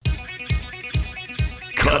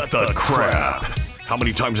Cut the crap. How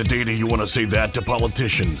many times a day do you want to say that to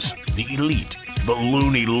politicians, the elite, the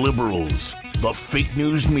loony liberals, the fake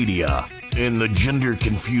news media, and the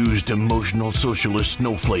gender-confused emotional socialist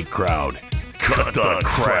snowflake crowd? Cut the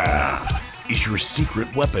crap is your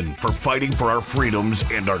secret weapon for fighting for our freedoms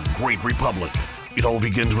and our great republic. It all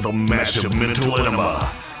begins with a massive mental enema,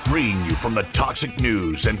 freeing you from the toxic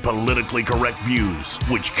news and politically correct views,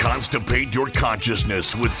 which constipate your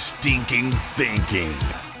consciousness with stinking thinking.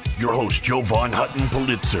 Your host, Jovan Hutton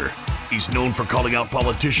Pulitzer. He's known for calling out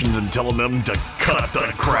politicians and telling them to cut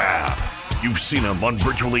the crap. You've seen him on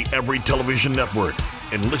virtually every television network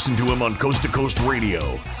and listened to him on Coast to Coast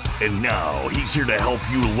Radio. And now he's here to help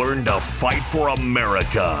you learn to fight for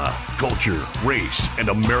America. Culture, race, and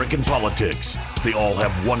American politics. They all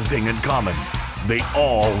have one thing in common. They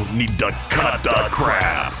all need to cut the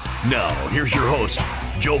crap. Now, here's your host,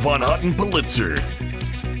 Jovan Hutton Pulitzer.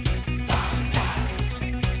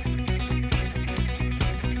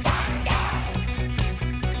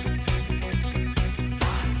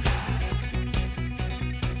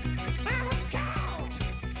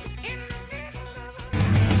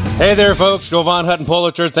 Hey there, folks. Jovan Hutton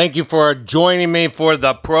Pulitzer. Thank you for joining me for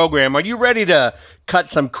the program. Are you ready to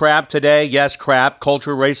cut some crap today? Yes, crap,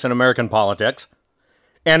 culture, race, and American politics.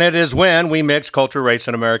 And it is when we mix culture, race,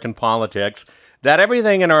 and American politics that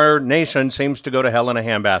everything in our nation seems to go to hell in a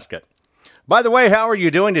handbasket. By the way, how are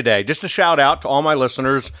you doing today? Just a shout out to all my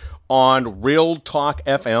listeners on Real Talk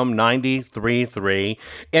FM 93.3.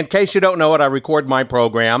 In case you don't know it, I record my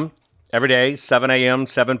program every day, 7 a.m.,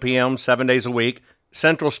 7 p.m., 7 days a week.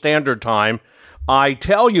 Central Standard Time. I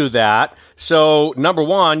tell you that, so number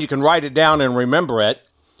one, you can write it down and remember it,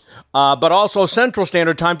 but also Central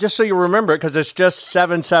Standard Time, just so you remember it, because it's just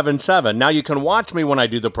 777. Now, you can watch me when I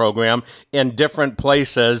do the program in different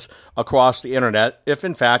places across the internet, if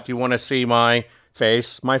in fact you want to see my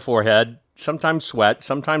face, my forehead, sometimes sweat,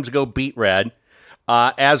 sometimes go beet red,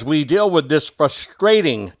 as we deal with this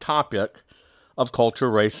frustrating topic of culture,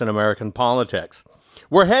 race, and American politics.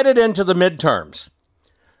 We're headed into the midterms.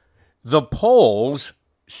 The polls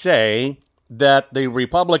say that the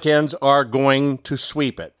Republicans are going to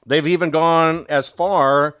sweep it. They've even gone as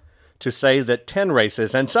far to say that 10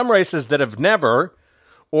 races, and some races that have never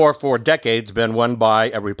or for decades been won by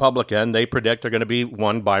a Republican, they predict are going to be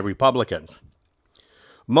won by Republicans.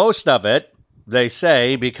 Most of it, they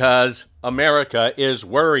say, because America is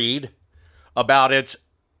worried about its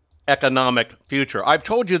economic future. I've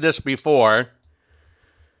told you this before.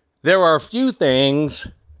 There are a few things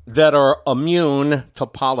that are immune to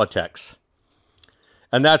politics,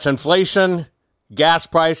 and that's inflation, gas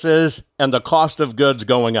prices, and the cost of goods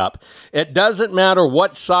going up. It doesn't matter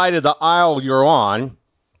what side of the aisle you're on.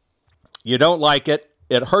 You don't like it,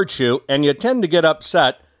 it hurts you, and you tend to get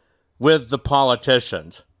upset with the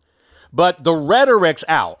politicians. But the rhetoric's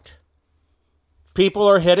out. People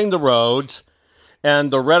are hitting the roads,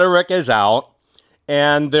 and the rhetoric is out.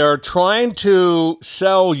 And they're trying to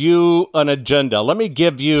sell you an agenda. Let me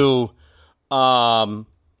give you an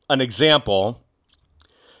example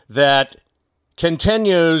that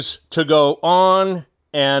continues to go on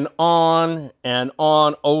and on and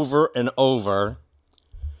on over and over,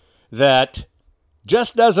 that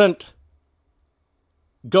just doesn't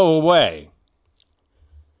go away.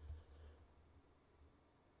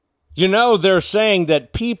 You know, they're saying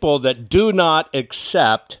that people that do not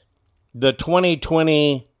accept the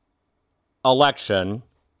 2020 election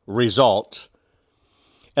results,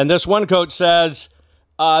 and this one quote says,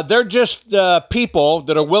 they're just people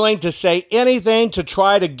that are willing to say anything to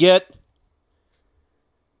try to get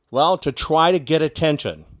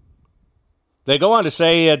attention. They go on to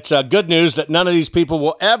say it's good news that none of these people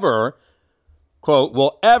will ever, quote,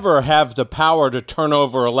 will ever have the power to turn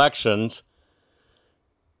over elections.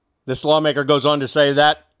 This lawmaker goes on to say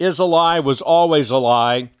that is a lie, was always a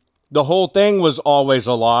lie. The whole thing was always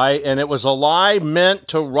a lie, and it was a lie meant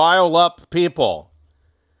to rile up people.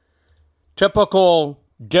 Typical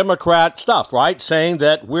Democrat stuff, right? Saying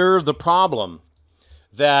that we're the problem,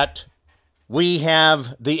 that we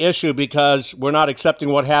have the issue because we're not accepting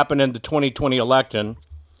what happened in the 2020 election.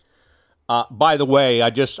 By the way,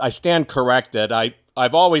 I stand corrected.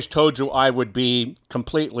 I've always told you I would be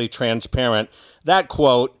completely transparent. That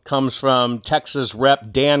quote comes from Texas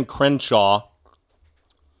Rep. Dan Crenshaw,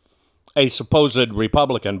 a supposed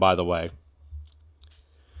Republican, by the way.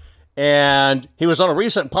 And he was on a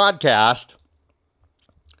recent podcast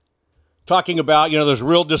talking about, there's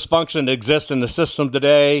real dysfunction that exists in the system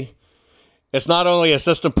today. It's not only a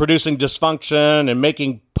system producing dysfunction and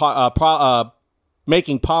making policy,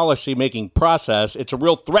 making process, it's a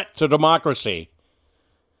real threat to democracy.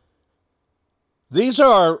 These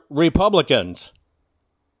are Republicans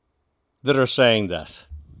that are saying this.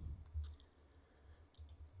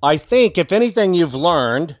 I think if anything you've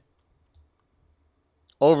learned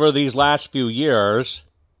over these last few years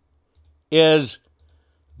is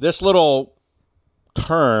this little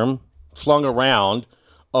term flung around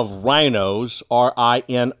of RINOS,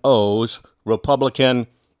 R-I-N-Os, Republican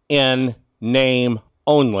in name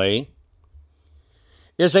only,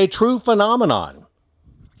 is a true phenomenon.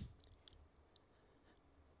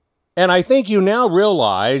 And I think you now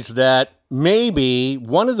realize that maybe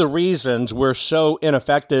one of the reasons we're so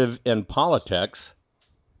ineffective in politics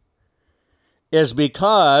is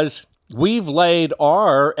because we've laid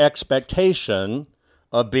our expectation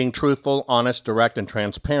of being truthful, honest, direct, and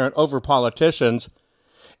transparent over politicians.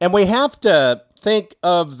 And we have to think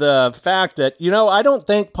of the fact that, I don't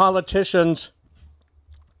think politicians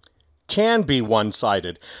can be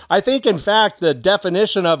one-sided. I think, in fact, the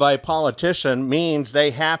definition of a politician means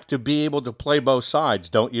they have to be able to play both sides,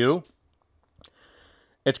 don't you?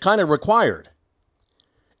 It's kind of required.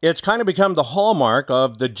 It's kind of become the hallmark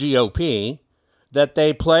of the GOP that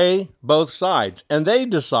they play both sides and they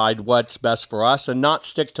decide what's best for us and not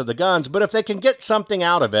stick to the guns. But if they can get something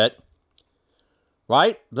out of it,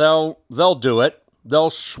 right, they'll do it. They'll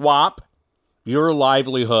swap your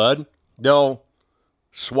livelihood. They'll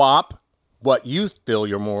swap what you feel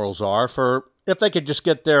your morals are for if they could just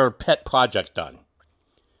get their pet project done.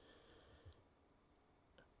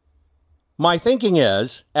 My thinking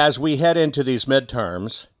is, as we head into these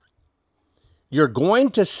midterms, you're going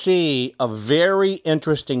to see a very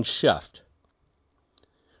interesting shift.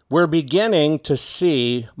 We're beginning to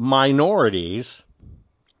see minorities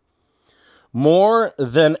more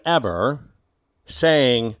than ever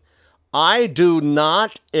saying, I do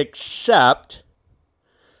not accept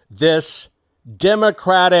this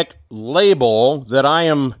Democratic label that I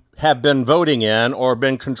have been voting in or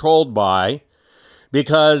been controlled by,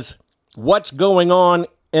 because what's going on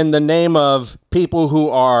in the name of people who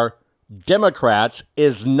are Democrats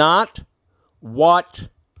is not what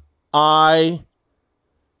I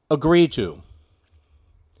agree to.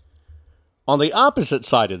 On the opposite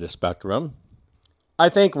side of the spectrum, I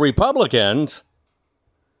think Republicans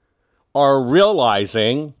are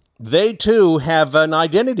realizing they too have an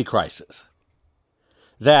identity crisis.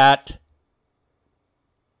 That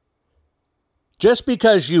just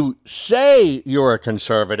because you say you're a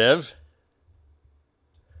conservative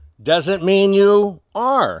doesn't mean you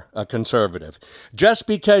are a conservative. Just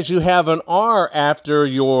because you have an R after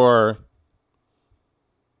your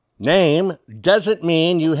name doesn't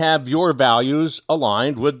mean you have your values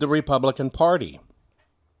aligned with the Republican Party.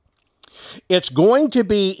 It's going to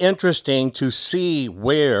be interesting to see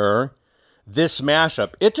where this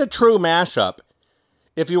mashup, it's a true mashup.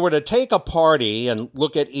 If you were to take a party and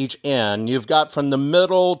look at each end, you've got from the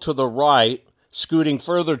middle to the right, scooting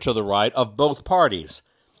further to the right of both parties.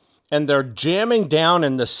 And they're jamming down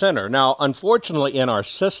in the center. Now, unfortunately, in our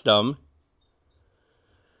system,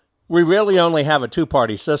 we really only have a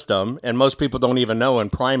two-party system, and most people don't even know in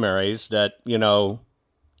primaries that,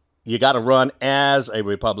 you got to run as a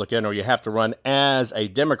Republican or you have to run as a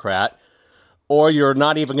Democrat, or you're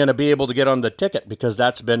not even going to be able to get on the ticket because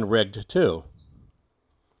that's been rigged too.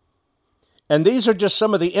 And these are just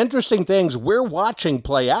some of the interesting things we're watching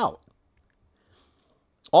play out.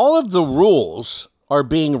 All of the rules are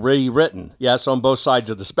being rewritten, yes, on both sides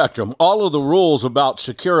of the spectrum. All of the rules about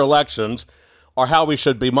secure elections or how we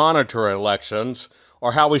should be monitoring elections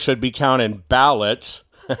or how we should be counting ballots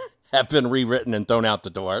have been rewritten and thrown out the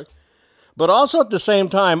door. But also at the same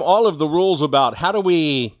time, all of the rules about how do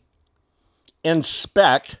we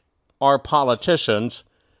inspect our politicians,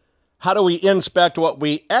 how do we inspect what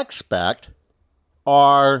we expect,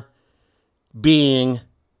 are being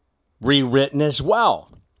rewritten as well.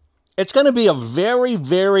 It's going to be a very,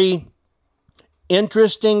 very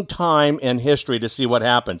interesting time in history to see what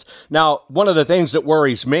happens. Now, one of the things that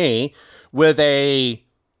worries me with a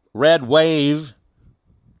red wave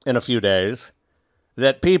in a few days,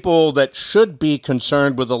 that people that should be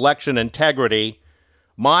concerned with election integrity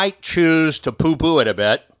might choose to poo-poo it a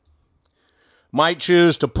bit, might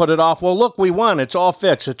choose to put it off. Well, look, we won. It's all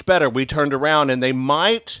fixed. It's better. We turned around, and they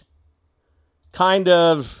might kind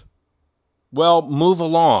of, move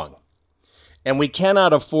along. And we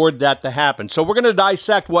cannot afford that to happen. So we're going to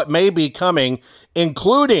dissect what may be coming,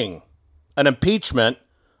 including an impeachment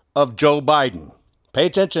of Joe Biden. Pay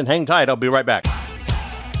attention. Hang tight. I'll be right back.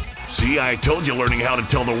 See, I told you learning how to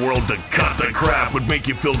tell the world to cut the crap would make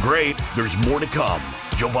you feel great. There's more to come.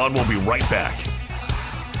 Jovan will be right back.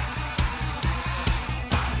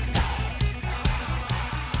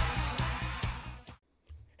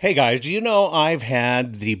 Hey guys, do you know I've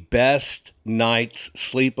had the best night's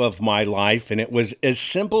sleep of my life, and it was as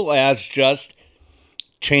simple as just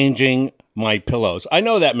changing my pillows. I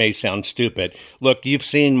know that may sound stupid. Look, you've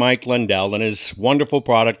seen Mike Lindell and his wonderful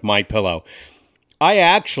product, My Pillow. I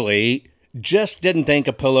actually just didn't think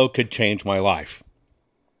a pillow could change my life.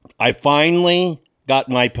 I finally got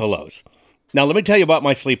My Pillows. Now, let me tell you about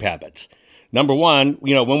my sleep habits. Number one,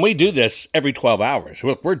 when we do this every 12 hours,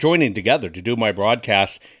 look, we're joining together to do my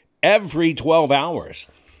broadcast every 12 hours.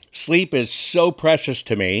 Sleep is so precious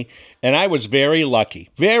to me, and I was very lucky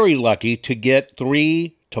to get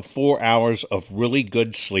 3 to 4 hours of really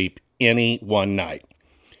good sleep any one night.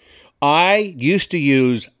 I used to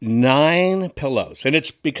use 9 pillows, and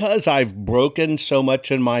it's because I've broken so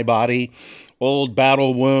much in my body, old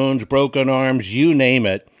battle wounds, broken arms, you name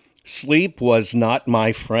it. Sleep was not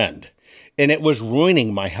my friend, and it was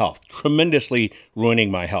ruining my health, tremendously ruining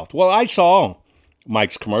my health. Well, I saw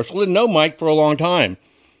Mike's commercial, didn't know Mike for a long time.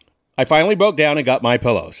 I finally broke down and got My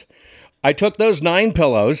Pillows. I took those 9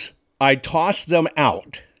 pillows, I tossed them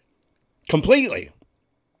out completely,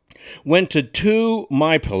 went to 2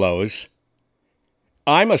 My Pillows.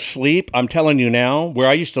 I'm asleep, I'm telling you now, where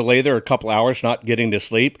I used to lay there a couple hours not getting to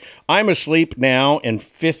sleep. I'm asleep now in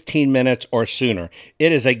 15 minutes or sooner.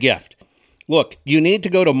 It is a gift. Look, you need to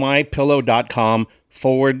go to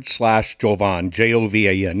mypillow.com/Jovan,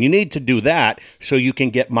 Jovan. You need to do that so you can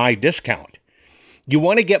get my discount. You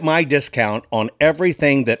want to get my discount on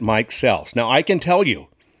everything that Mike sells. Now, I can tell you,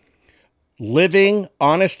 living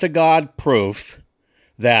honest-to-God proof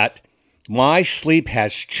that my sleep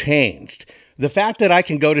has changed. The fact that I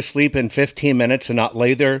can go to sleep in 15 minutes and not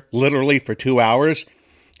lay there literally for 2 hours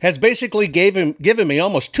has basically given me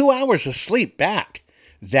almost 2 hours of sleep back.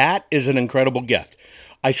 That is an incredible gift.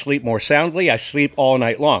 I sleep more soundly. I sleep all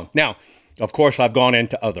night long. Now, of course, I've gone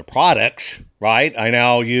into other products, right? I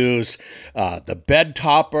now use the bed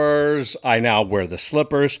toppers. I now wear the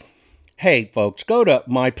slippers. Hey, folks, go to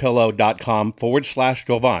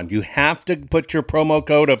mypillow.com/Jovan. You have to put your promo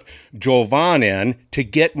code of Jovan in to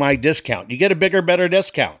get my discount. You get a bigger, better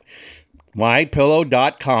discount.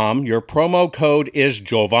 mypillow.com. Your promo code is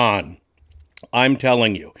Jovan. I'm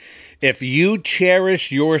telling you, if you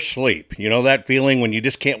cherish your sleep, you know that feeling when you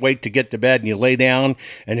just can't wait to get to bed and you lay down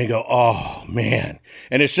and you go, oh, man,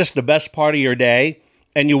 and it's just the best part of your day,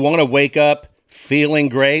 and you want to wake up feeling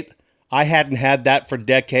great. I hadn't had that for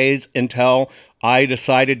decades until I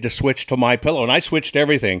decided to switch to My Pillow, and I switched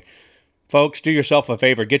everything. Folks, do yourself a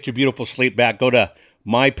favor. Get your beautiful sleep back. Go to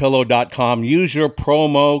mypillow.com. Use your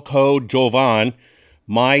promo code Jovan.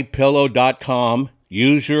 mypillow.com.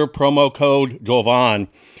 Use your promo code Jovan.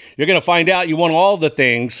 You're going to find out you want all the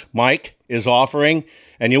things Mike is offering,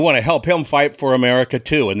 and you want to help him fight for America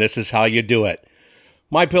too, and this is how you do it.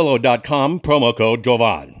 mypillow.com, promo code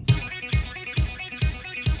Jovan.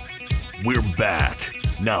 We're back.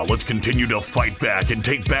 Now let's continue to fight back and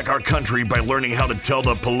take back our country by learning how to tell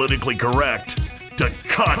the politically correct to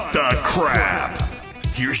cut the crap.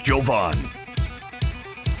 Here's Jovan.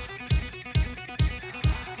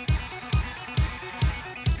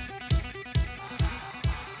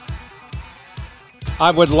 I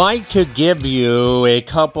would like to give you a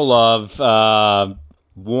couple of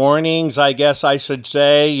warnings, I guess I should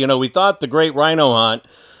say. We thought the great rhino hunt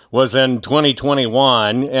was in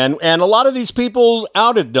 2021, and a lot of these people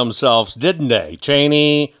outed themselves, didn't they?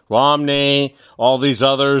 Cheney, Romney, all these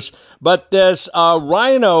others. But this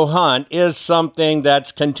rhino hunt is something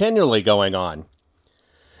that's continually going on.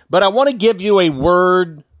 But I want to give you a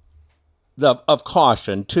word of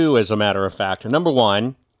caution, too, as a matter of fact. Number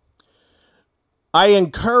one, I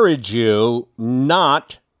encourage you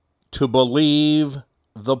not to believe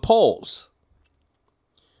the polls.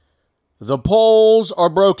 The polls are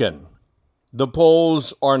broken. The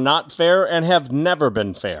polls are not fair and have never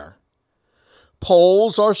been fair.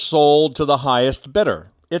 Polls are sold to the highest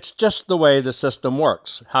bidder. It's just the way the system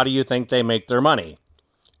works. How do you think they make their money?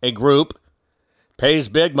 A group pays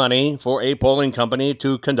big money for a polling company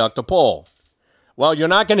to conduct a poll. Well, you're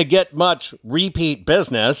not going to get much repeat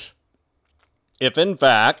business if, in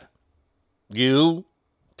fact, you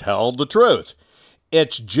tell the truth.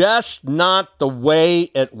 It's just not the way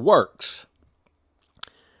it works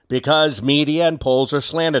because media and polls are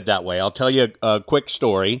slanted that way. I'll tell you a quick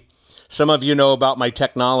story. Some of you know about my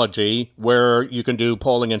technology where you can do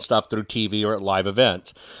polling and stuff through TV or at live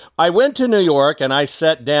events. I went to New York and I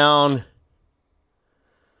sat down,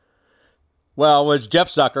 well, it was Jeff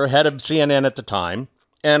Zucker, head of CNN at the time,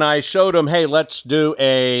 and I showed him, hey, let's do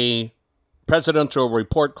a presidential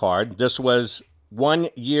report card. This was 1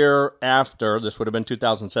 year after, this would have been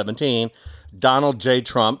 2017, Donald J.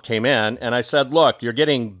 Trump came in, and I said, look, you're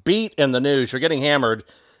getting beat in the news, you're getting hammered,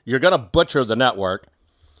 you're going to butcher the network.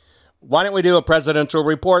 Why don't we do a presidential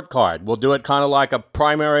report card? We'll do it kind of like a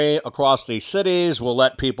primary across these cities. We'll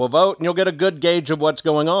let people vote, and you'll get a good gauge of what's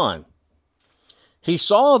going on. He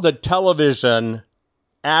saw the television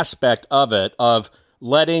aspect of it, of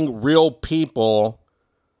letting real people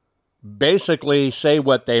basically say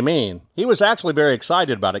what they mean. He was actually very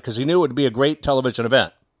excited about it because he knew it would be a great television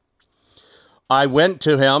event. I went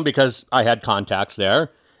to him because I had contacts there.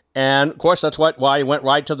 And, of course, that's why he went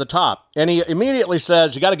right to the top. And he immediately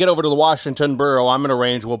says, you got to get over to the Washington Bureau. I'm going to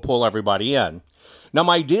arrange. We'll pull everybody in. Now,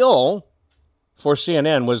 my deal for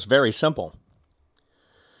CNN was very simple.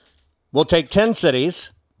 We'll take 10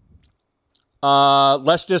 cities.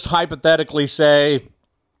 Let's just hypothetically say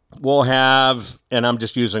we'll have, and I'm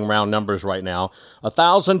just using round numbers right now,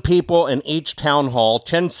 1,000 people in each town hall,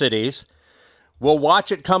 10 cities. We'll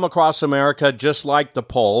watch it come across America just like the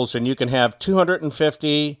polls, and you can have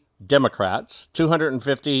 250 Democrats,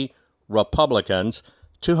 250 Republicans,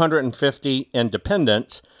 250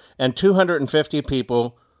 independents, and 250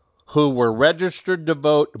 people who were registered to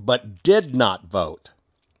vote but did not vote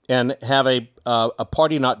and have a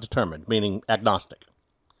party not determined, meaning agnostic.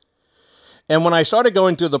 And when I started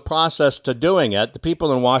going through the process to doing it, the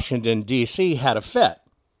people in Washington, D.C. had a fit.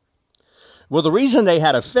 Well, the reason they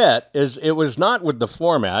had a fit is it was not with the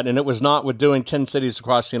format, and it was not with doing 10 cities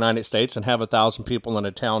across the United States and have 1,000 people in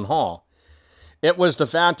a town hall. It was the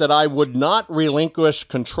fact that I would not relinquish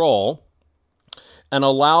control and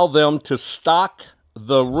allow them to stock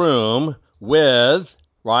the room with,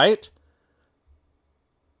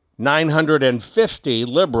 950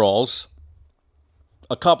 liberals,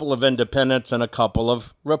 a couple of independents, and a couple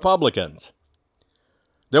of Republicans.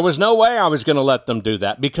 There was no way I was going to let them do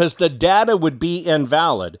that because the data would be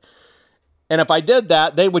invalid. And if I did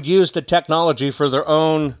that, they would use the technology for their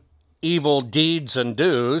own evil deeds and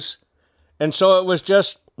do's. And so it was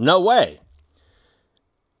just no way.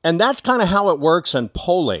 And that's kind of how it works in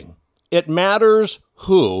polling. It matters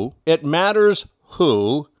who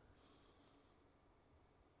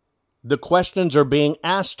the questions are being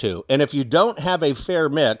asked to. And if you don't have a fair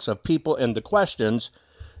mix of people in the questions,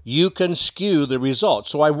 you can skew the results.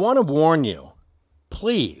 So I want to warn you,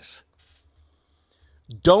 please,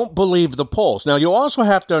 don't believe the polls. Now, you also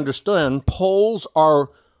have to understand polls are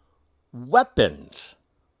weapons.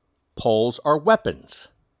 Polls are weapons.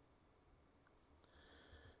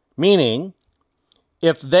 Meaning,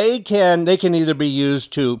 if they can either be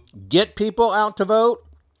used to get people out to vote,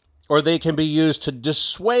 or they can be used to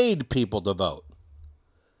dissuade people to vote.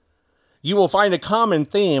 You will find a common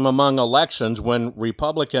theme among elections when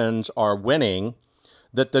Republicans are winning,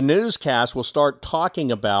 that the newscast will start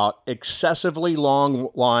talking about excessively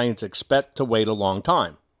long lines, expect to wait a long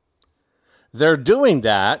time. They're doing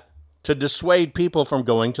that to dissuade people from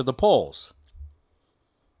going to the polls.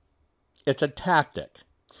 It's a tactic.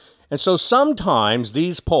 And so sometimes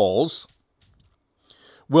these polls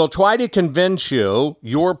will try to convince you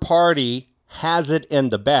your party has it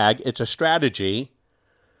in the bag. It's a strategy.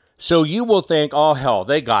 So you will think, oh, hell,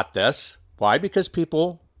 they got this. Why? Because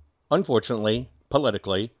people, unfortunately,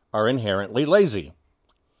 politically, are inherently lazy.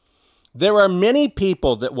 There are many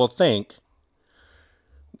people that will think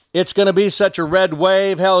it's going to be such a red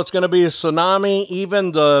wave. Hell, it's going to be a tsunami.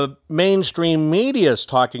 Even the mainstream media is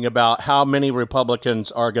talking about how many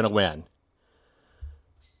Republicans are going to win.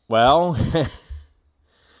 Well,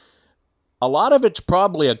 a lot of it's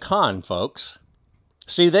probably a con, folks.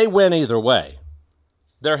 See, they win either way.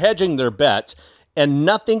 They're hedging their bets, and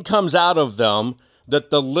nothing comes out of them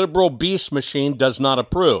that the liberal beast machine does not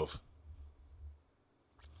approve.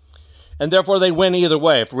 And therefore, they win either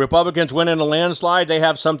way. If Republicans win in a landslide, they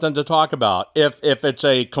have something to talk about. If it's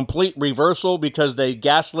a complete reversal because they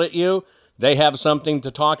gaslit you, they have something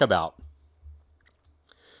to talk about.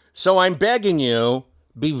 So I'm begging you,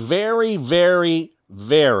 be very, very,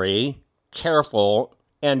 very careful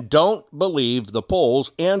and don't believe the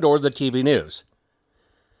polls and or the TV news.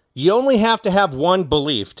 You only have to have one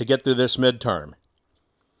belief to get through this midterm.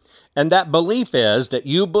 And that belief is that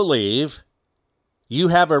you believe you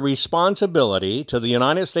have a responsibility to the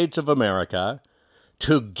United States of America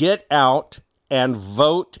to get out and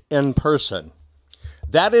vote in person.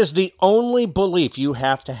 That is the only belief you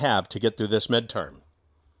have to get through this midterm.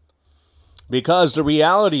 Because the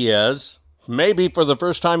reality is, maybe for the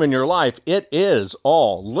first time in your life, it is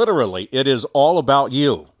all about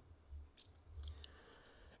you.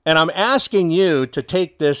 And I'm asking you to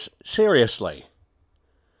take this seriously.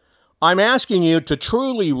 I'm asking you to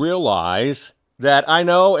truly realize that I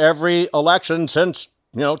know every election since,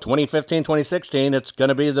 2015, 2016, it's going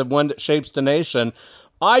to be the one that shapes the nation.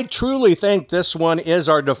 I truly think this one is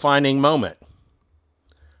our defining moment.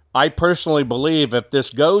 I personally believe if this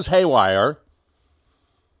goes haywire,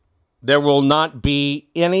 there will not be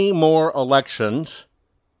any more elections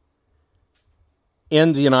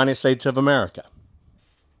in the United States of America.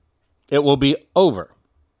 It will be over.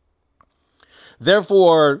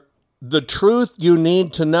 Therefore, the truth you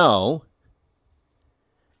need to know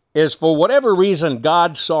is, for whatever reason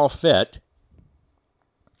God saw fit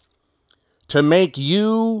to make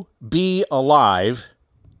you be alive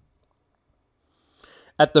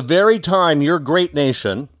at the very time your great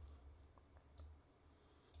nation,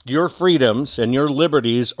 your freedoms and your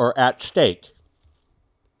liberties are at stake.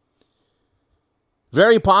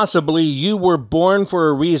 Very possibly you were born for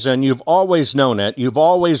a reason. You've always known it. You've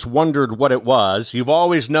always wondered what it was. You've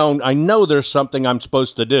always known, I know there's something I'm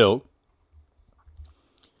supposed to do.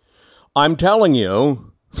 I'm telling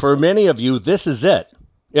you, for many of you, this is it.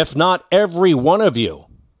 If not every one of you,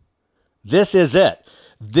 this is it.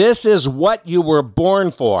 This is what you were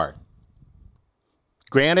born for.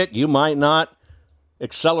 Granted, you might not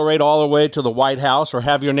accelerate all the way to the White House or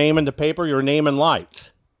have your name in the paper, your name in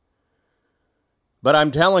lights. But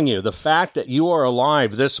I'm telling you, the fact that you are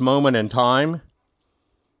alive this moment in time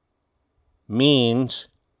means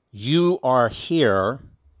you are here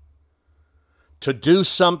to do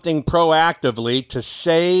something proactively to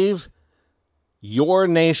save your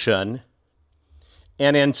nation.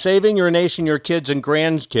 And in saving your nation, your kids and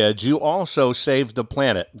grandkids, you also save the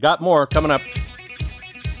planet. Got more coming up.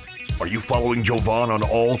 Are you following Jovan on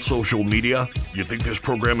all social media? You think this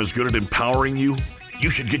program is good at empowering you? You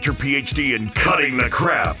should get your PhD in cutting the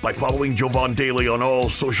crap by following Jovan daily on all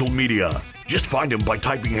social media. Just find him by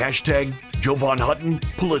typing hashtag Jovan Hutton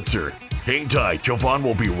Pulitzer. Hang tight, Jovan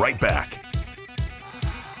will be right back.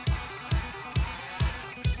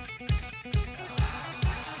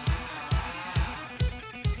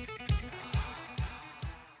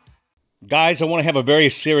 Guys, I want to have a very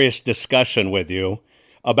serious discussion with you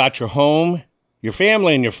about your home, your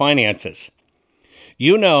family, and your finances.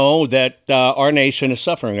 You know that our nation is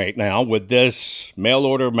suffering right now with this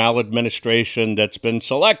mail-order maladministration that's been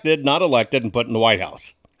selected, not elected, and put in the White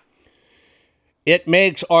House. It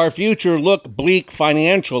makes our future look bleak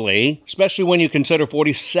financially, especially when you consider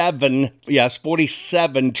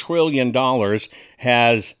 $47 trillion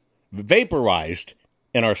has vaporized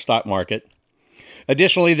in our stock market.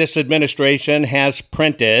 Additionally, this administration has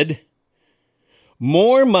printed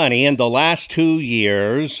more money in the last 2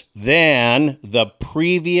 years than the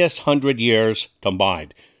previous 100 years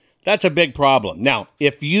combined. That's a big problem. Now,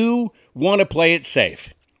 if you want to play it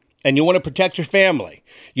safe and you want to protect your family,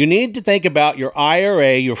 you need to think about your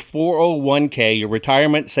IRA, your 401k, your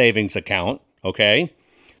retirement savings account, okay?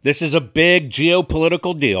 This is a big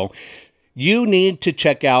geopolitical deal. You need to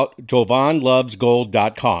check out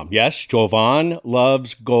JovanLovesGold.com. Yes,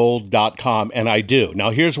 JovanLovesGold.com, and I do.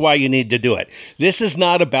 Now, here's why you need to do it. This is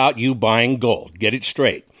not about you buying gold. Get it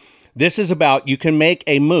straight. This is about you can make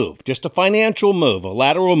a move, just a financial move, a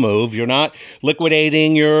lateral move. You're not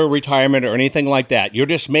liquidating your retirement or anything like that. You're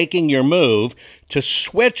just making your move to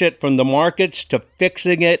switch it from the markets to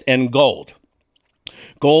fixing it in gold.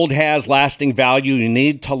 Gold has lasting value. You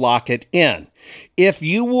need to lock it in. If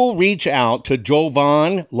you will reach out to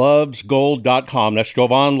JovanLovesGold.com, that's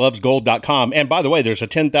JovanLovesGold.com. And by the way, there's a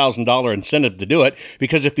 $10,000 incentive to do it,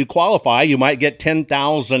 because if you qualify, you might get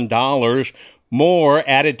 $10,000 more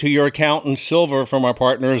added to your account in silver from our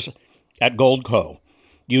partners at Goldco.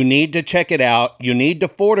 You need to check it out. You need to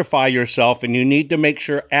fortify yourself, and you need to make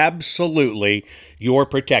sure absolutely you're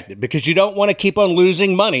protected, because you don't want to keep on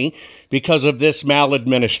losing money because of this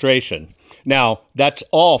maladministration. Now, that's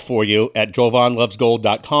all for you at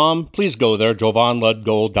JovanLovesGold.com. Please go there,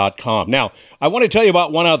 JovanLovesGold.com. Now, I want to tell you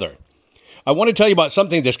about one other. I want to tell you about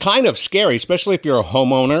something that's kind of scary, especially if you're a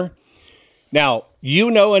homeowner. Now, you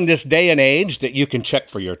know in this day and age that you can check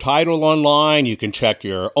for your title online, you can check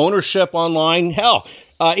your ownership online. Hell,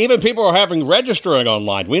 even people are having registering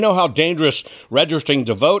online. We know how dangerous registering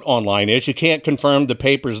to vote online is. You can't confirm the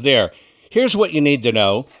papers there. Here's what you need to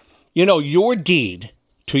know. You know, your deed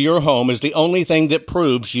to your home is the only thing that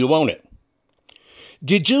proves you own it.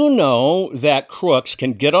 Did you know that crooks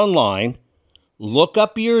can get online, look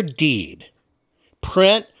up your deed,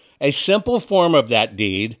 print a simple form of that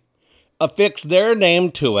deed, affix their name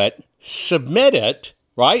to it, submit it,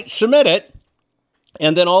 right? Submit it,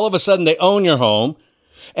 and then all of a sudden they own your home,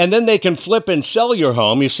 and then they can flip and sell your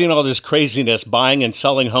home. You've seen all this craziness buying and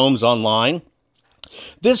selling homes online.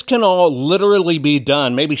 This can all literally be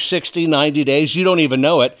done, maybe 60, 90 days, you don't even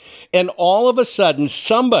know it. And all of a sudden,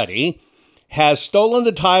 somebody has stolen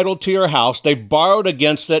the title to your house, they've borrowed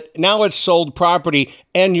against it, now it's sold property,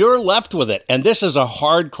 and you're left with it. And this is a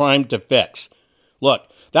hard crime to fix. Look,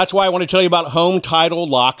 that's why I want to tell you about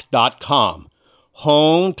HomeTitleLock.com.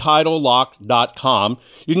 HomeTitleLock.com.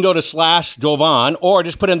 You can go to /Jovan or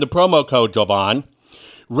just put in the promo code Jovan.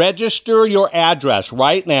 Register your address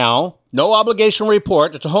right now. No obligation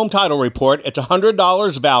report. It's a home title report. It's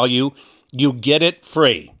 $100 value. You get it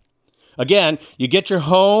free. Again, you get your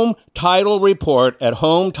home title report at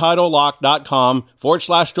HomeTitleLock.com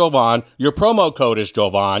 /Jovan. Your promo code is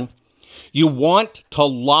Jovan. You want to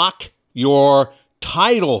lock your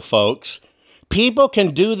title, folks. People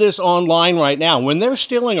can do this online right now. When they're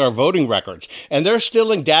stealing our voting records and they're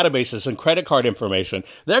stealing databases and credit card information,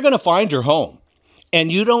 they're going to find your home.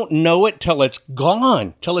 And you don't know it till it's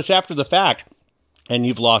gone, till it's after the fact, and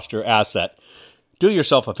you've lost your asset. Do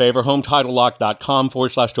yourself a favor, HomeTitleLock.com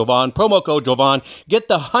 /Jovan, promo code Jovan. Get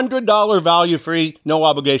the $100 value free, no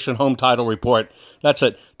obligation home title report. That's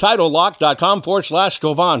it, TitleLock.com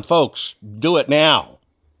 /Jovan. Folks, do it now.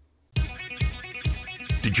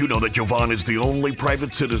 Did you know that Jovan is the only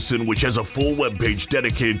private citizen which has a full webpage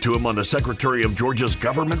dedicated to him on the Secretary of Georgia's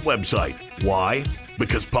government website? Why?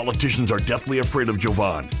 Because politicians are deathly afraid of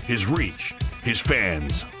Jovan, his reach, his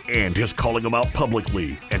fans, and his calling them out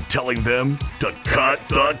publicly and telling them to cut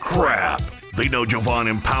the crap. They know Jovan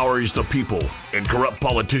empowers the people, and corrupt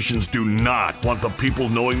politicians do not want the people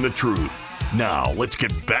knowing the truth. Now, let's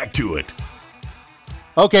get back to it.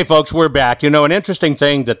 Okay, folks, we're back. You know, an interesting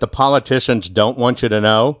thing that the politicians don't want you to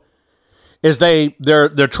know is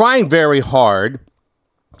they're trying very hard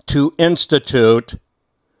to institute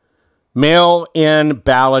mail-in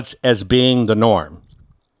ballots as being the norm.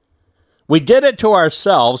 We did it to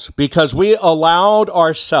ourselves because we allowed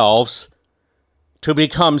ourselves to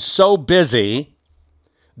become so busy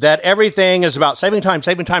that everything is about saving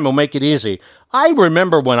time will make it easy. I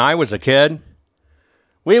remember when I was a kid,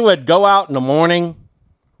 we would go out in the morning,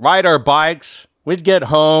 ride our bikes, we'd get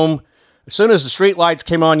home. As soon as the street lights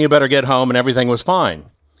came on, you better get home, and everything was fine.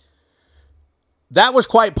 That was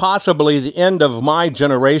quite possibly the end of my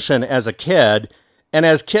generation as a kid. And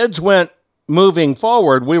as kids went moving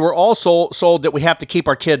forward, we were also sold that we have to keep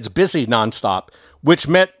our kids busy nonstop, which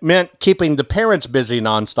meant keeping the parents busy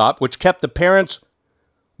nonstop, which kept the parents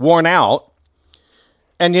worn out,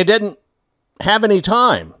 and you didn't have any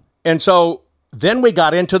time. And so then we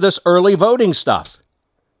got into this early voting stuff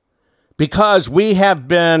because we have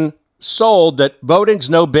been sold that voting's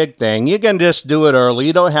no big thing. You can just do it early.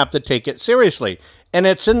 You don't have to take it seriously. And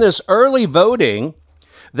it's in this early voting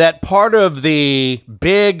that part of the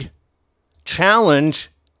big challenge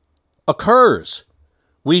occurs.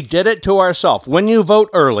 We did it to ourselves. When you vote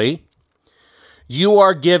early, you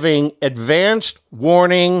are giving advanced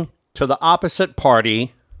warning to the opposite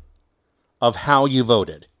party of how you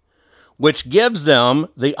voted, which gives them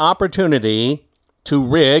the opportunity to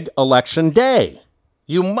rig election day.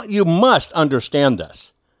 You must understand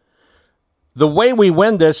this. The way we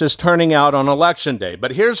win this is turning out on election day.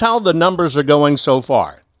 But here's how the numbers are going so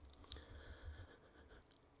far.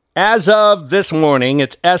 As of this morning,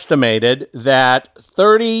 it's estimated that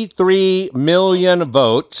 33 million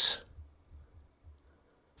votes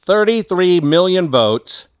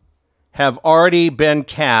have already been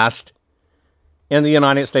cast in the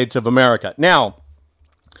United States of America. Now,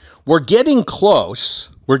 we're getting close.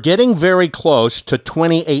 We're getting very close to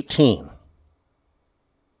 2018.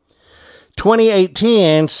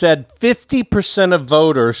 2018 said 50% of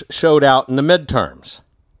voters showed out in the midterms.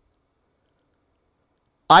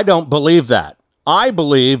 I don't believe that. I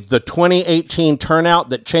believe the 2018 turnout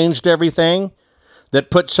that changed everything, that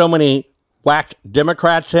put so many whacked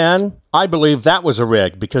Democrats in, I believe that was a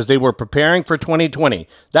rig because they were preparing for 2020.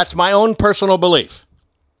 That's my own personal belief.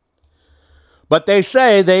 But they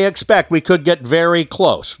say they expect we could get very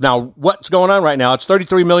close. Now, what's going on right now? It's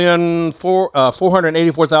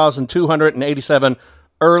 33,484,287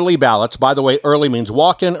 early ballots. By the way, early means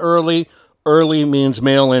walk-in early. Early means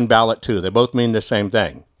mail-in ballot too. They both mean the same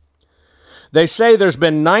thing. They say there's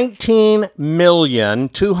been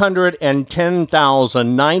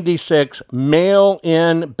 19,210,096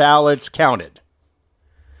 mail-in ballots counted.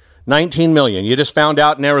 19 million. You just found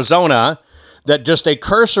out in Arizona that just a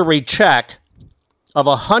cursory check of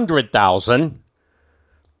 100,000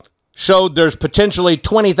 showed there's potentially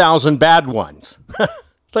 20,000 bad ones.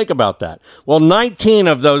 Think about that. Well, 19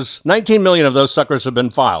 million of those suckers have been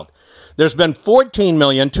filed. There's been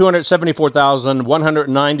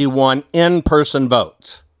 14,274,191 in-person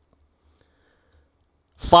votes.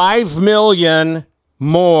 5 million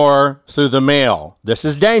more through the mail. This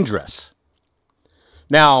is dangerous.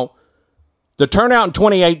 Now, the turnout in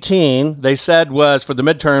 2018, they said was, for the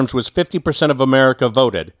midterms, was 50% of America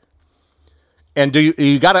voted. And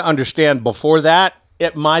you got to understand, before that,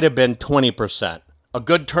 it might have been 20%. A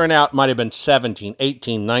good turnout might have been 17,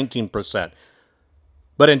 18, 19%.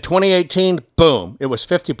 But in 2018, boom, it was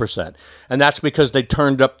 50%. And that's because they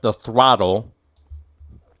turned up the throttle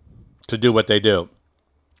to do what they do.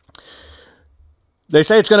 They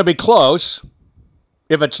say it's going to be close.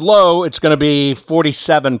 If it's low, it's going to be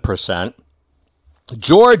 47%.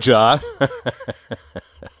 Georgia,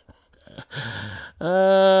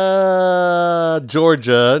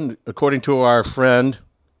 Georgia, according to our friend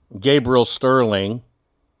Gabriel Sterling,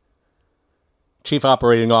 Chief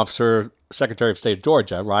Operating Officer, Secretary of State of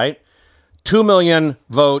Georgia, right? 2 million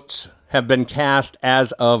votes have been cast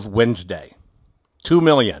as of Wednesday. 2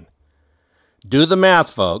 million. Do the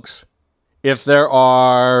math, folks. If there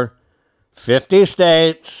are 50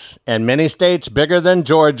 states and many states bigger than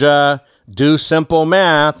Georgia, do simple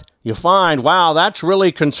math, you find, wow, that's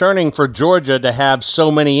really concerning for Georgia to have so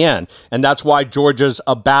many in. And that's why Georgia's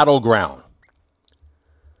a battleground.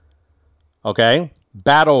 Okay?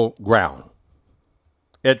 Battleground.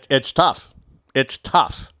 It's tough. It's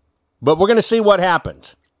tough. But we're going to see what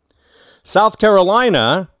happens. South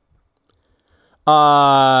Carolina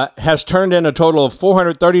has turned in a total of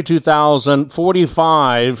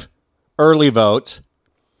 432,045 early votes.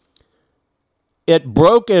 It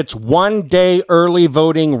broke its one-day early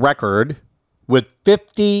voting record with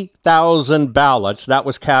 50,000 ballots that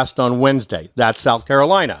was cast on Wednesday. That's South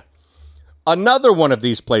Carolina. Another one of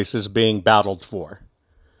these places being battled for.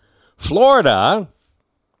 Florida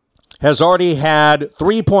has already had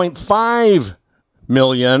 3.5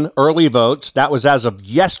 million early votes. That was as of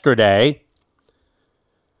yesterday.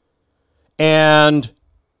 And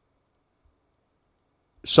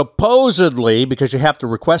supposedly, because you have to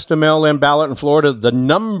request a mail-in ballot in Florida, the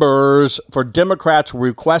numbers for Democrats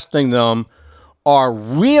requesting them are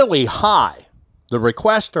really high. The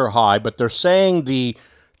requests are high, but they're saying the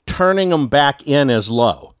turning them back in is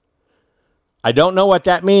low. I don't know what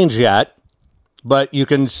that means yet, but you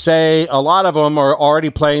can say a lot of them are already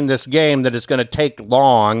playing this game that it's going to take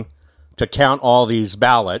long to count all these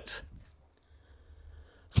ballots.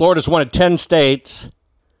 Florida's one of 10 states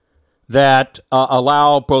that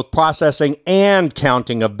allow both processing and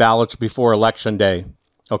counting of ballots before Election Day.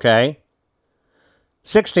 Okay?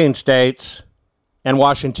 16 states and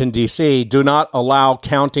Washington, D.C. do not allow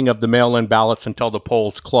counting of the mail-in ballots until the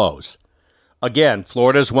polls close. Again,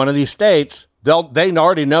 Florida is one of these states. They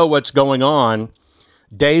already know what's going on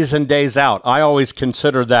days and days out. I always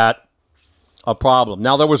consider that a problem.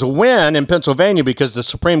 Now, there was a win in Pennsylvania because the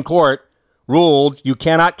Supreme Court ruled you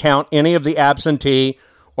cannot count any of the absentee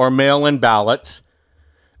or mail-in ballots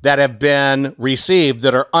that have been received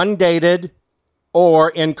that are undated or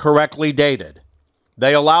incorrectly dated.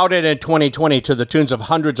 They allowed it in 2020 to the tunes of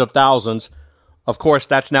hundreds of thousands. Of course,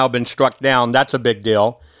 that's now been struck down. That's a big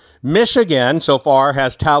deal. Michigan, so far,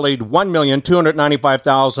 has tallied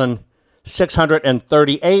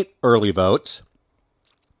 1,295,638 early votes.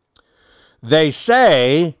 They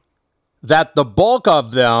say that the bulk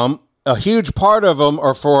of them, a huge part of them,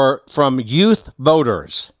 are from youth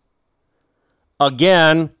voters.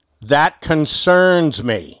 Again, that concerns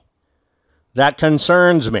me. That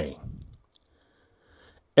concerns me.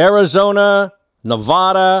 Arizona,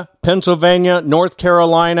 Nevada, Pennsylvania, North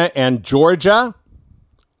Carolina, and Georgia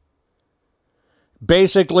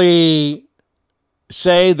basically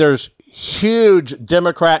say there's huge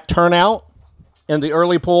Democrat turnout in the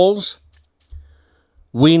early polls.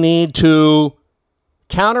 We need to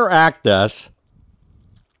counteract this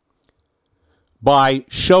by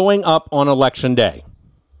showing up on Election Day.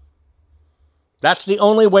 That's the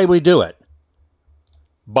only way we do it.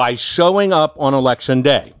 By showing up on Election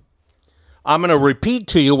Day. I'm going to repeat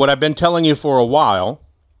to you what I've been telling you for a while.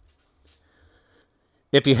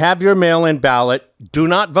 If you have your mail-in ballot, do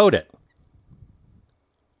not vote it.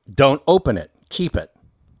 Don't open it. Keep it.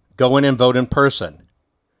 Go in and vote in person.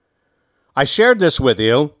 I shared this with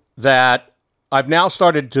you that I've now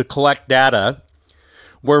started to collect data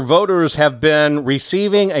where voters have been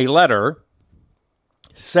receiving a letter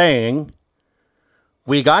saying,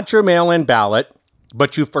 we got your mail-in ballot,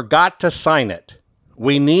 but you forgot to sign it.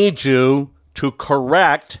 We need you to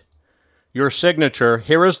correct your signature.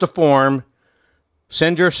 Here is the form.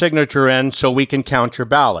 Send your signature in so we can count your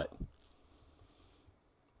ballot.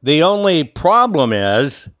 The only problem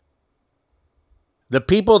is the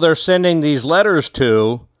people they're sending these letters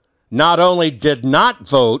to not only did not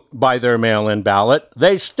vote by their mail-in ballot,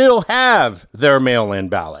 they still have their mail-in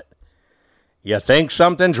ballot. You think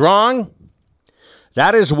something's wrong?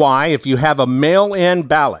 That is why if you have a mail-in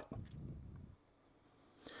ballot,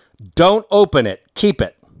 don't open it, keep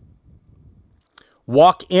it.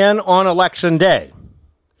 Walk in on election day.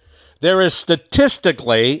 There is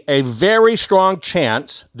statistically a very strong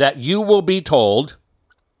chance that you will be told,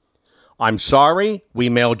 I'm sorry, we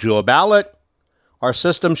mailed you a ballot. Our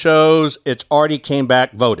system shows it's already came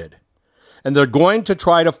back voted. And they're going to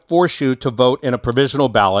try to force you to vote in a provisional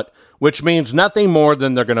ballot, which means nothing more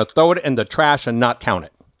than they're going to throw it in the trash and not count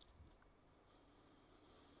it.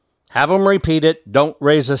 Have them repeat it. Don't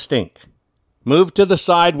raise a stink. Move to the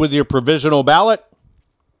side with your provisional ballot.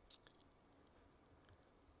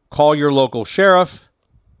 Call your local sheriff.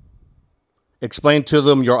 Explain to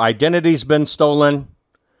them your identity's been stolen.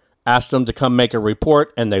 Ask them to come make a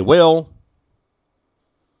report, and they will.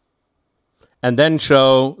 And then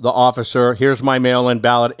show the officer, here's my mail-in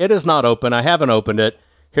ballot. It is not open. I haven't opened it.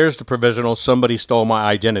 Here's the provisional. Somebody stole my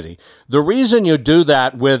identity. The reason you do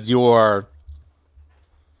that with your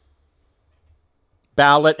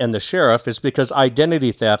ballot and the sheriff is because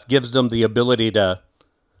identity theft gives them the ability to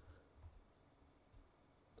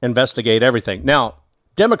investigate everything. Now,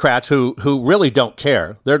 Democrats who really don't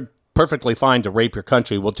care, they're perfectly fine to rape your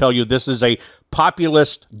country, will tell you this is a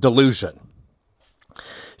populist delusion.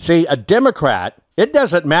 See, a Democrat, it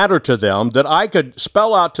doesn't matter to them that I could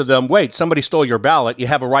spell out to them, wait, somebody stole your ballot, you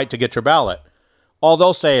have a right to get your ballot. All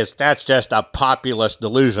they'll say is, that's just a populist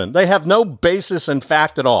delusion. They have no basis in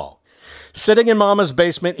fact at all. Sitting in mama's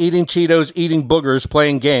basement, eating Cheetos, eating boogers,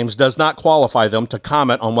 playing games does not qualify them to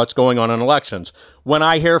comment on what's going on in elections. When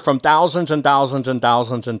I hear from thousands and thousands and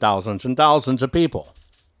thousands and thousands and thousands of people,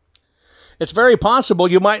 it's very possible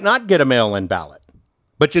you might not get a mail-in ballot.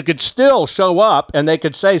 But you could still show up and they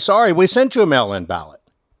could say, sorry, we sent you a mail-in ballot.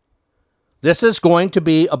 This is going to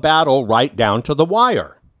be a battle right down to the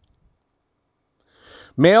wire.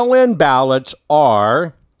 Mail-in ballots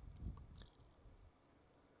are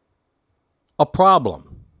a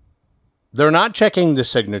problem. They're not checking the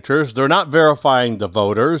signatures. They're not verifying the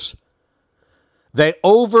voters. They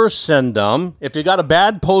oversend them. If you got a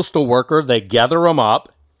bad postal worker, they gather them up.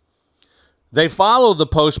 They follow the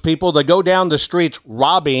post people. They go down the streets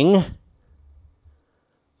robbing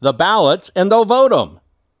the ballots, and they'll vote them.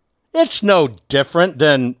 It's no different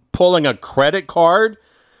than pulling a credit card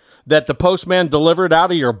that the postman delivered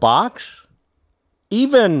out of your box.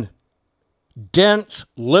 Even dense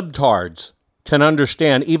libtards can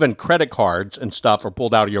understand even credit cards and stuff are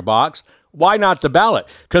pulled out of your box. Why not the ballot?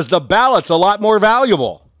 Because the ballot's a lot more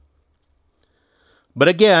valuable. But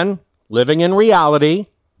again, living in reality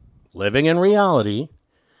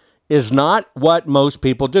is not what most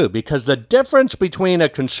people do, because the difference between a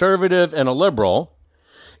conservative and a liberal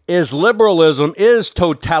is liberalism is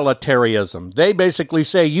totalitarianism. They basically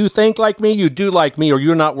say, you think like me, you do like me, or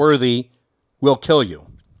you're not worthy, we'll kill you.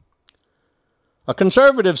 A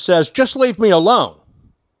conservative says, just leave me alone.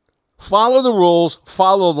 Follow the rules,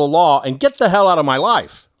 follow the law, and get the hell out of my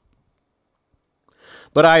life.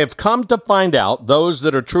 But I have come to find out those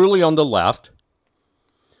that are truly on the left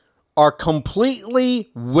are completely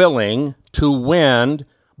willing to win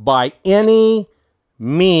by any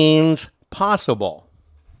means possible.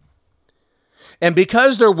 And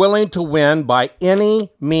because they're willing to win by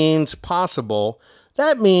any means possible,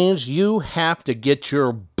 that means you have to get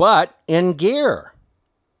your butt in gear.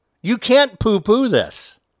 You can't poo-poo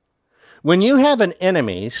this. When you have an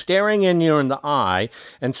enemy staring you in the eye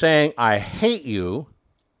and saying, I hate you,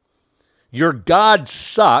 your God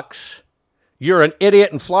sucks, you're an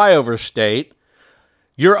idiot in flyover state,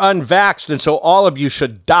 you're unvaxxed and so all of you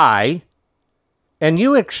should die, and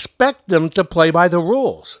you expect them to play by the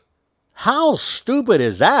rules. How stupid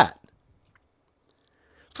is that?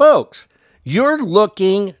 Folks, you're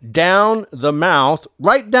looking down the mouth,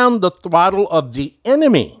 right down the throttle of the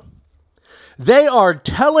enemy. They are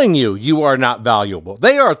telling you you are not valuable.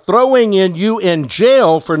 They are throwing you in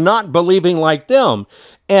jail for not believing like them.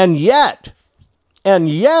 And yet,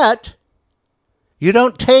 you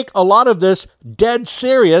don't take a lot of this dead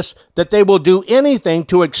serious that they will do anything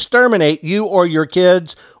to exterminate you or your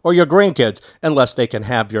kids or your grandkids, unless they can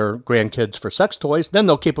have your grandkids for sex toys. Then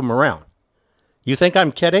they'll keep them around. You think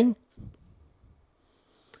I'm kidding?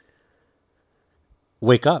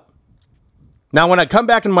 Wake up. Now, when I come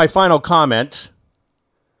back in my final comments,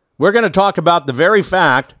 we're going to talk about the very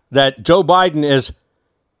fact that Joe Biden is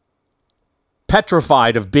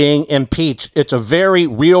petrified of being impeached. It's a very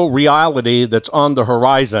real reality that's on the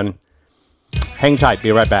horizon. Hang tight.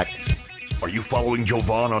 Be right back. Are you following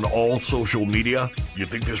Jovan on all social media? You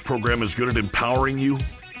think this program is good at empowering you?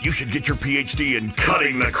 You should get your PhD in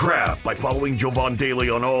cutting the crap by following Jovan Daly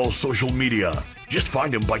on all social media. Just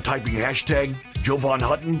find him by typing hashtag Jovan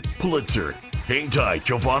Hutton Pulitzer. Hang tight,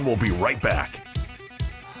 Jovan will be right back.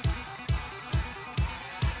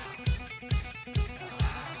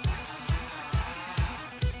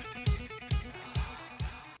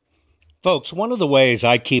 Folks, one of the ways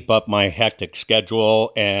I keep up my hectic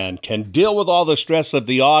schedule and can deal with all the stress of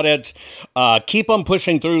the audits, keep on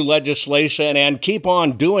pushing through legislation, and keep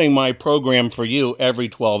on doing my program for you every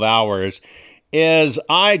 12 hours is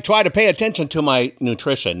I try to pay attention to my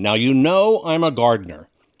nutrition. Now, you know I'm a gardener.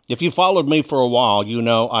 If you followed me for a while, you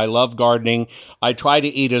know I love gardening. I try to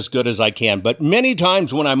eat as good as I can. But many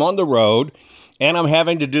times when I'm on the road and I'm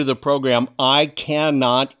having to do the program, I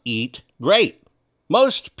cannot eat great.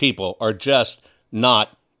 Most people are just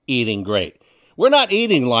not eating great. We're not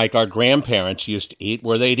eating like our grandparents used to eat,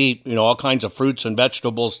 where they'd eat, all kinds of fruits and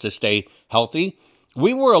vegetables to stay healthy.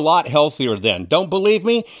 We were a lot healthier then. Don't believe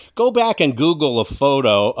me? Go back and Google a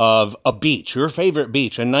photo of a beach, your favorite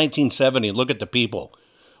beach in 1970. Look at the people.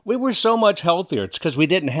 We were so much healthier. It's because we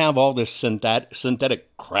didn't have all this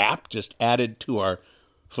synthetic crap just added to our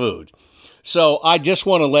food. So I just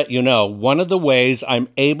want to let you know, one of the ways I'm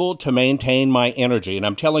able to maintain my energy, and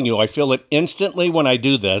I'm telling you, I feel it instantly when I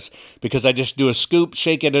do this, because I just do a scoop,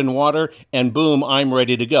 shake it in water, and boom, I'm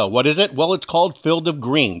ready to go. What is it? Well, it's called Field of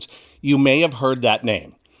Greens. You may have heard that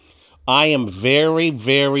name. I am very,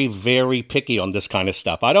 very, very picky on this kind of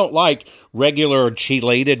stuff. I don't like regular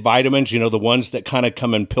chelated vitamins, the ones that kind of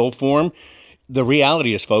come in pill form. The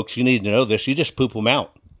reality is, folks, you need to know this, you just poop them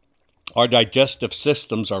out. Our digestive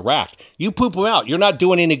systems are racked. You poop them out. You're not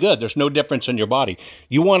doing any good. There's no difference in your body.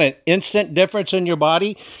 You want an instant difference in your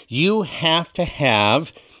body? You have to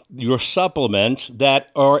have your supplements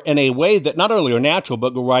that are in a way that not only are natural,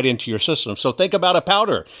 but go right into your system. So think about a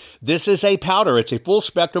powder. This is a powder. It's a full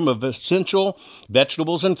spectrum of essential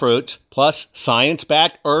vegetables and fruits, plus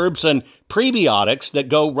science-backed herbs and prebiotics that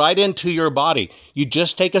go right into your body. You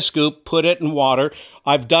just take a scoop, put it in water.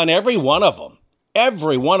 I've done every one of them.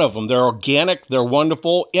 Every one of them. They're organic. They're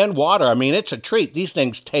wonderful in water. I mean, it's a treat. These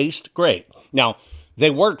things taste great. Now, they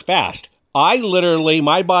work fast.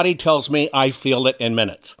 My body tells me I feel it in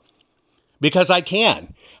minutes because I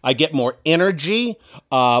can. I get more energy.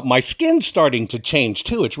 My skin's starting to change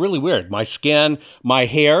too. It's really weird. My skin, my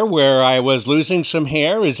hair, where I was losing some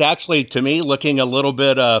hair, is actually, to me, looking a little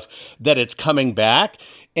bit of that it's coming back.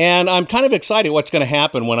 And I'm kind of excited what's going to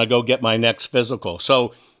happen when I go get my next physical.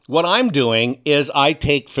 So what I'm doing is I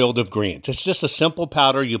take Field of Greens. It's just a simple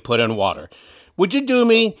powder you put in water. Would you do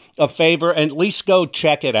me a favor and at least go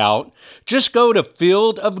check it out? Just go to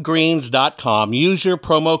fieldofgreens.com. Use your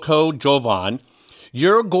promo code Jovan.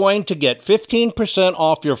 You're going to get 15%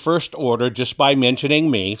 off your first order just by mentioning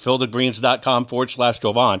me,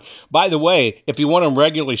 fieldofgreens.com/Jovan. By the way, if you want them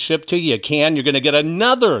regularly shipped to you, you can. You're going to get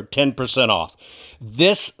another 10% off.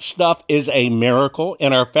 This stuff is a miracle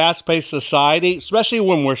in our fast-paced society, especially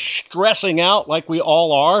when we're stressing out like we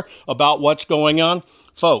all are about what's going on.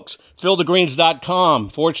 Folks,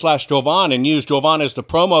 fieldofgreens.com/Jovan and use Jovan as the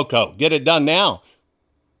promo code. Get it done now.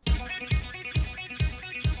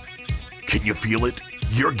 Can you feel it?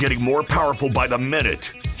 You're getting more powerful by the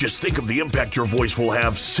minute. Just think of the impact your voice will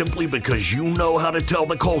have simply because you know how to tell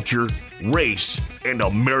the culture, race, and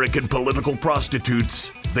American political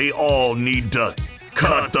prostitutes they all need to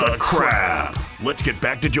cut the crap. Let's get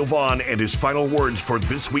back to Jovan and his final words for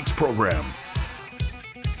this week's program.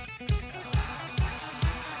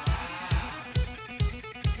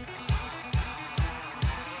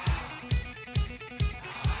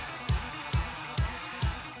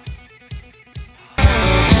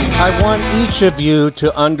 I want each of you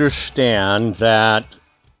to understand that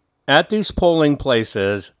at these polling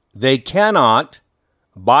places, they cannot,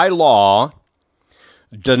 by law,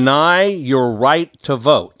 deny your right to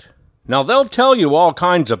vote. Now, they'll tell you all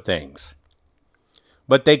kinds of things,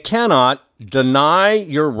 but they cannot deny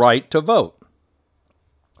your right to vote.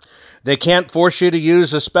 They can't force you to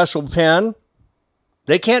use a special pen.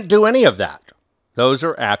 They can't do any of that. Those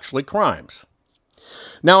are actually crimes.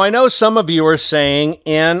 Now, I know some of you are saying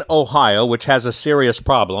in Ohio, which has a serious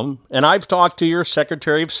problem, and I've talked to your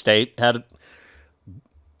Secretary of State, had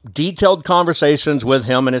detailed conversations with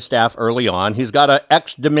him and his staff early on. He's got an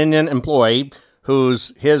ex-Dominion employee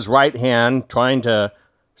who's his right hand trying to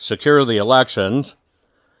secure the elections.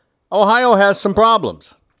 Ohio has some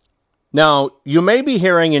problems. Now, you may be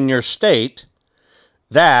hearing in your state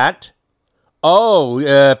that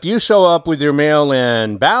if you show up with your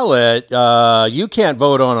mail-in ballot, you can't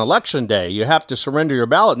vote on election day. You have to surrender your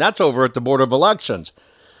ballot, and that's over at the Board of Elections.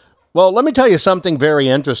 Well, let me tell you something very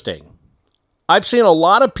interesting. I've seen a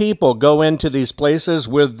lot of people go into these places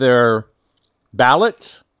with their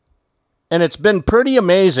ballots, and it's been pretty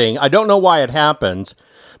amazing. I don't know why it happens,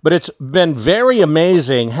 but it's been very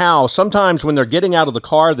amazing how sometimes when they're getting out of the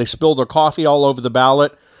car, they spill their coffee all over the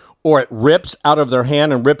ballot, or it rips out of their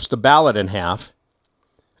hand and rips the ballot in half.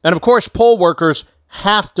 And of course, poll workers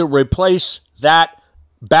have to replace that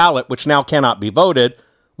ballot, which now cannot be voted,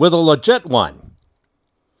 with a legit one.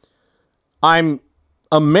 I'm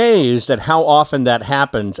amazed at how often that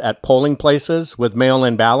happens at polling places with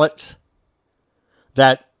mail-in ballots,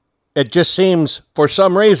 that it just seems, for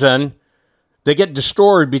some reason, they get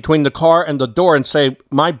destroyed between the car and the door and say,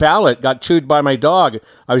 my ballot got chewed by my dog.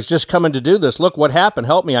 I was just coming to do this. Look what happened.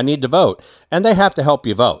 Help me. I need to vote. And they have to help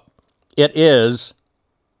you vote. It is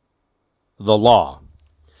the law.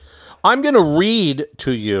 I'm going to read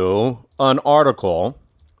to you an article,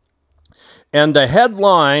 and the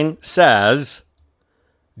headline says,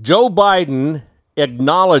 Joe Biden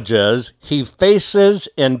acknowledges he faces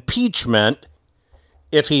impeachment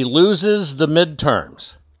if he loses the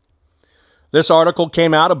midterms. This article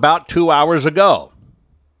came out about 2 hours ago.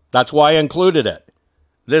 That's why I included it.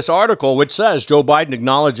 This article, which says Joe Biden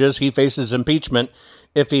acknowledges he faces impeachment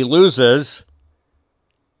if he loses,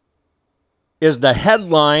 is the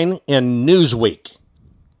headline in Newsweek.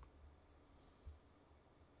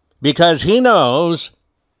 Because he knows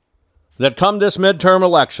that come this midterm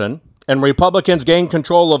election and Republicans gain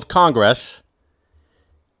control of Congress,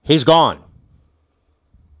 he's gone.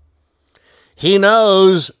 He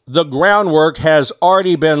knows the groundwork has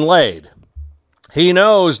already been laid. He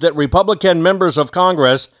knows that Republican members of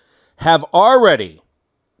Congress have already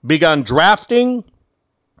begun drafting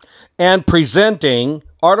and presenting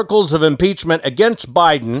articles of impeachment against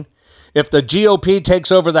Biden if the GOP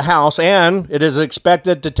takes over the House, and it is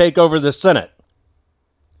expected to take over the Senate.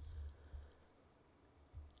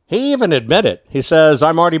 He even admitted, he says,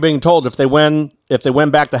 I'm already being told if they win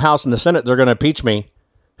back the House and the Senate, they're going to impeach me.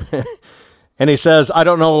 And he says, I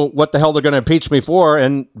don't know what the hell they're going to impeach me for,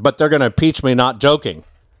 but they're going to impeach me, not joking.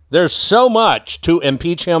 There's so much to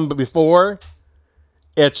impeach him before,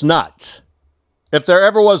 it's nuts. If there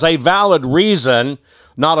ever was a valid reason,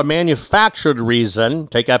 not a manufactured reason,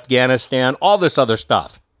 take Afghanistan, all this other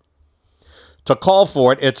stuff, to call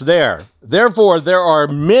for it, it's there. Therefore, there are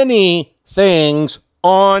many things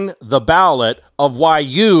on the ballot of why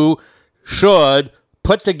you should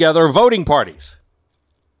put together voting parties.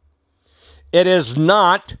 It is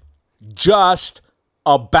not just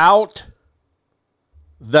about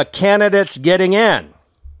the candidates getting in.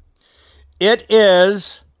 It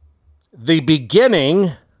is the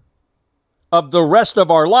beginning of the rest of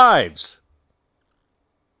our lives.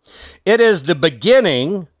 It is the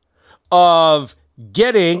beginning of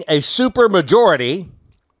getting a supermajority,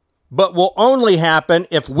 but will only happen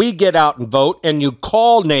if we get out and vote and you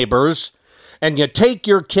call neighbors and you take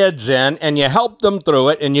your kids in and you help them through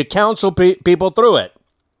it and you counsel people through it.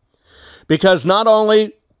 Because not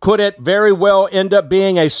only could it very well end up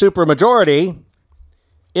being a supermajority,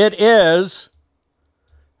 it is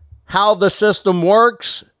how the system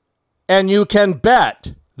works, and you can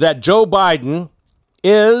bet that Joe Biden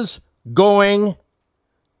is going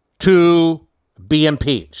to be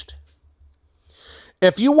impeached.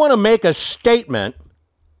 If you want to make a statement,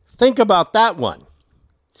 think about that one.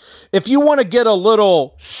 If you want to get a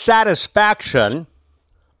little satisfaction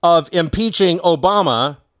of impeaching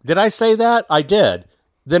Obama, did I say that? I did.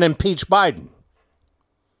 Then impeach Biden.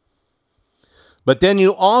 But then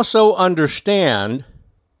you also understand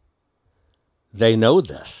they know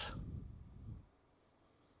this.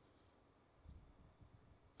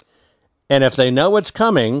 And if they know it's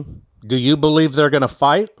coming, do you believe they're going to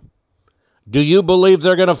fight? Do you believe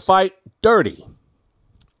they're going to fight dirty?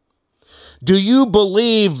 Do you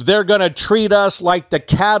believe they're going to treat us like the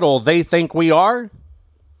cattle they think we are?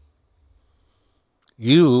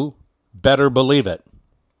 You better believe it.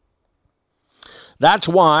 That's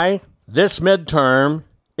why this midterm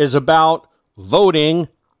is about voting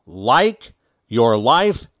like your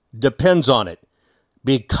life depends on it,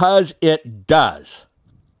 because it does.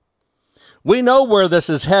 We know where this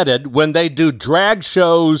is headed when they do drag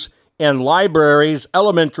shows in libraries,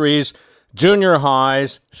 elementaries, junior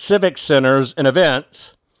highs, civic centers, and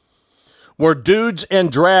events, where dudes in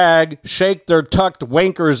drag shake their tucked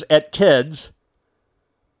wankers at kids,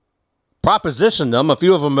 proposition them. A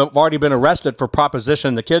few of them have already been arrested for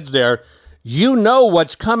propositioning the kids there. You know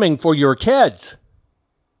what's coming for your kids.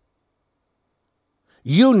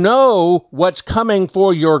 You know what's coming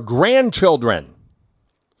for your grandchildren.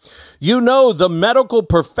 You know the medical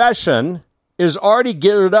profession is already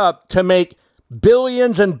geared up to make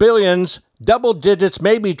billions and billions, double digits,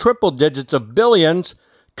 maybe triple digits of billions,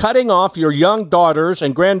 cutting off your young daughter's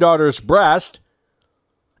and granddaughter's breast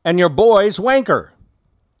and your boy's wanker.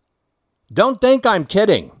 Don't think I'm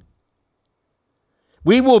kidding.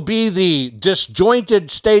 We will be the disjointed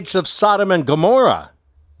states of Sodom and Gomorrah.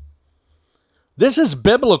 This is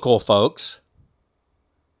biblical, folks.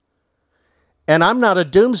 And I'm not a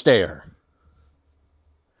doomsdayer.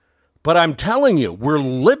 But I'm telling you, we're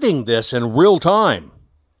living this in real time.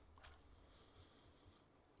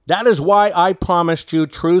 That is why I promised you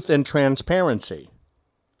truth and transparency.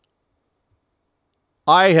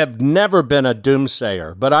 I have never been a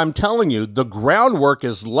doomsayer, but I'm telling you, the groundwork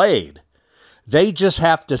is laid. They just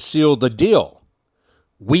have to seal the deal.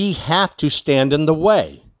 We have to stand in the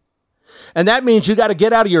way. And that means you got to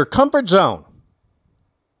get out of your comfort zone.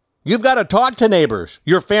 You've got to talk to neighbors,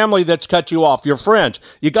 your family that's cut you off, your friends.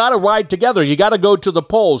 You got to ride together. You got to go to the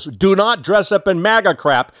polls. Do not dress up in MAGA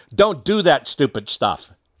crap. Don't do that stupid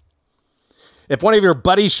stuff. If one of your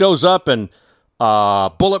buddies shows up in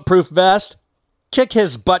a bulletproof vest, kick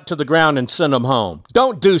his butt to the ground and send him home.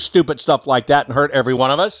 Don't do stupid stuff like that and hurt every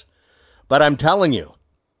one of us. But I'm telling you,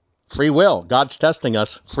 free will, God's testing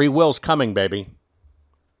us. Free will's coming, baby.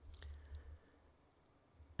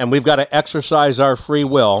 And we've got to exercise our free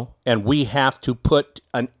will, and we have to put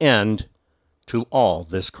an end to all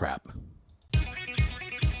this crap.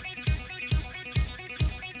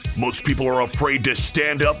 Most people are afraid to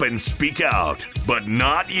stand up and speak out, but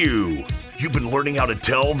not you. You've been learning how to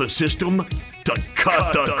tell the system to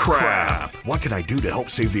cut the crap. What can I do to help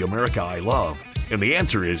save the America I love? And the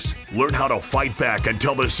answer is, learn how to fight back and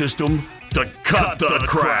tell the system to cut the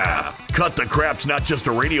crap. Cut the Crap's not just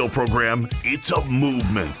a radio program, it's a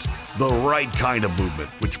movement. The right kind of movement,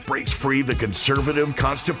 which breaks free the conservative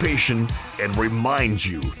constipation and reminds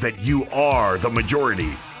you that you are the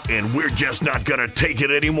majority. And we're just not gonna take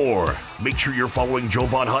it anymore. Make sure you're following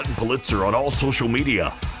Jovan Hutton Pulitzer on all social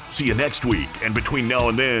media. See you next week, and between now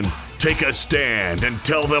and then, take a stand and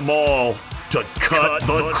tell them all to cut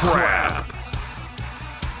the crap.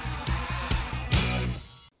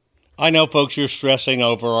 I know, folks, you're stressing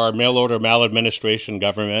over our mail-order maladministration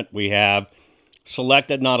government. We have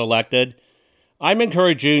selected, not elected. I'm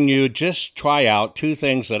encouraging you, just try out 2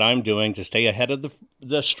 things that I'm doing to stay ahead of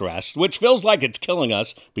the stress, which feels like it's killing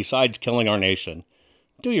us, besides killing our nation.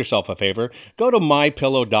 Do yourself a favor. Go to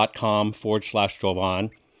mypillow.com/Jovan.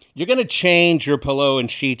 You're going to change your pillow and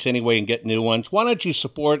sheets anyway and get new ones. Why don't you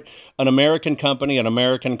support an American company, an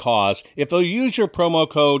American cause? If they'll use your promo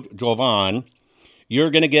code Jovan, you're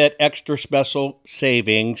going to get extra special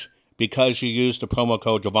savings because you used the promo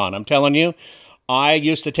code Jovan. I'm telling you, I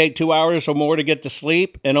used to take 2 hours or more to get to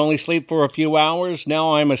sleep and only sleep for a few hours.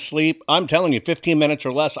 Now I'm asleep. I'm telling you, 15 minutes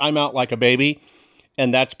or less, I'm out like a baby.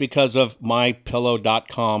 And that's because of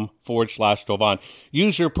mypillow.com/Jovan.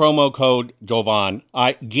 Use your promo code Jovan.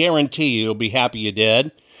 I guarantee you'll be happy you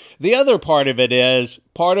did. The other part of it is,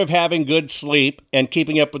 part of having good sleep and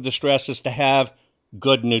keeping up with the stress is to have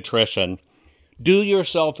good nutrition. Do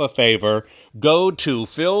yourself a favor. Go to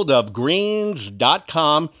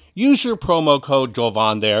fieldofgreens.com. Use your promo code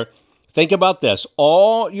Jovan there. Think about this.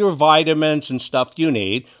 All your vitamins and stuff you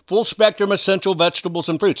need, full spectrum essential vegetables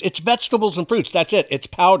and fruits. It's vegetables and fruits. That's it. It's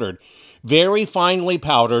powdered. Very finely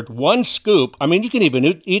powdered. 1 scoop. I mean, you can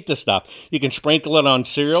even eat the stuff. You can sprinkle it on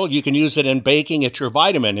cereal. You can use it in baking. It's your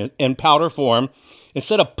vitamin in powder form.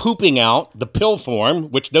 Instead of pooping out the pill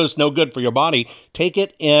form, which does no good for your body, take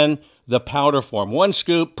it in the powder form. 1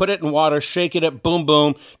 scoop, put it in water, shake it, boom,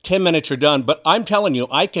 boom. 10 minutes, you're done. But I'm telling you,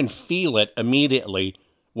 I can feel it immediately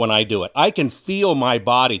when I do it. I can feel my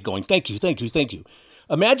body going, thank you, thank you, thank you.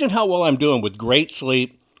 Imagine how well I'm doing with great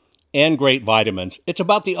sleep and great vitamins. It's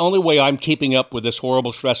about the only way I'm keeping up with this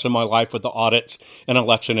horrible stress in my life with the audits and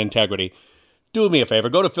election integrity. Do me a favor.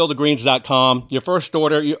 Go to fieldofgreens.com. Your first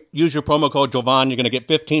order, use your promo code Jovan. You're going to get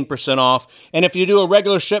 15% off. And if you do a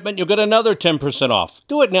regular shipment, you'll get another 10% off.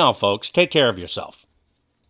 Do it now, folks. Take care of yourself.